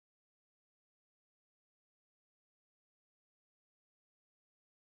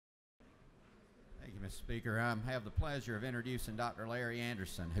Mr. Speaker. I have the pleasure of introducing Dr. Larry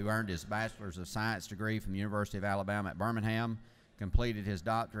Anderson, who earned his Bachelor's of Science degree from the University of Alabama at Birmingham, completed his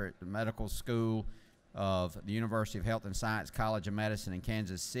doctorate at the Medical School of the University of Health and Science College of Medicine in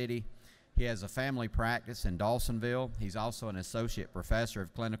Kansas City. He has a family practice in Dawsonville. He's also an associate professor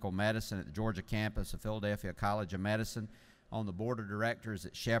of clinical medicine at the Georgia campus of Philadelphia College of Medicine, on the board of directors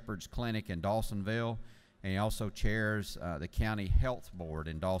at Shepherd's Clinic in Dawsonville, and he also chairs the county health board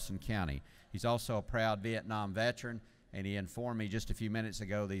in Dawson County. He's also a proud Vietnam veteran, and he informed me just a few minutes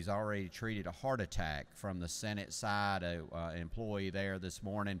ago that he's already treated a heart attack from the Senate side, an employee there this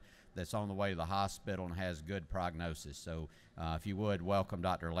morning that's on the way to the hospital and has good prognosis. So if you would, welcome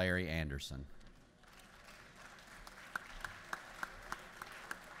Dr. Larry Anderson.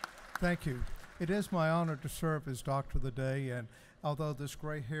 Thank you. It is my honor to serve as Doctor of the Day, and although this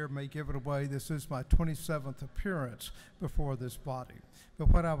gray hair may give it away, this is my 27th appearance before this body. But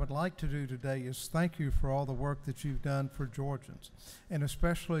what I would like to do today is thank you for all the work that you've done for Georgians, and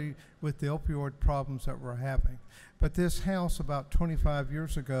especially with the opioid problems that we're having. But this House, about 25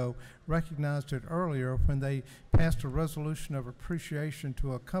 years ago, recognized it earlier when they passed a resolution of appreciation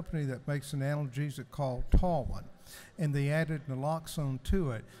to a company that makes an analgesic called Talwin. And they added naloxone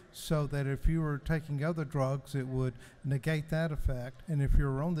to it so that if you were taking other drugs, it would negate that effect. And if you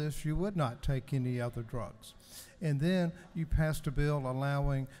were on this, you would not take any other drugs. And then you passed a bill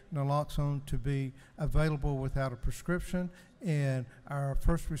allowing naloxone to be available without a prescription. And our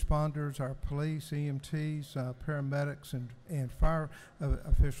first responders, our police, EMTs, paramedics, and fire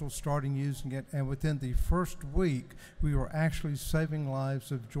officials starting using it. And within the first week, we were actually saving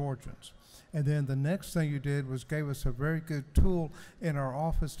lives of Georgians. And then the next thing you did was gave us a very good tool in our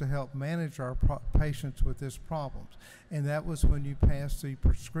office to help manage our patients with this problems. And that was when you passed the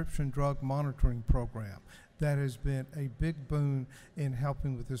prescription drug monitoring program. That has been a big boon in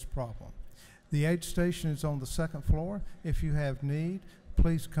helping with this problem. The aid station is on the second floor. If you have need,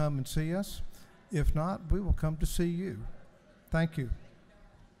 please come and see us. If not, we will come to see you. Thank you.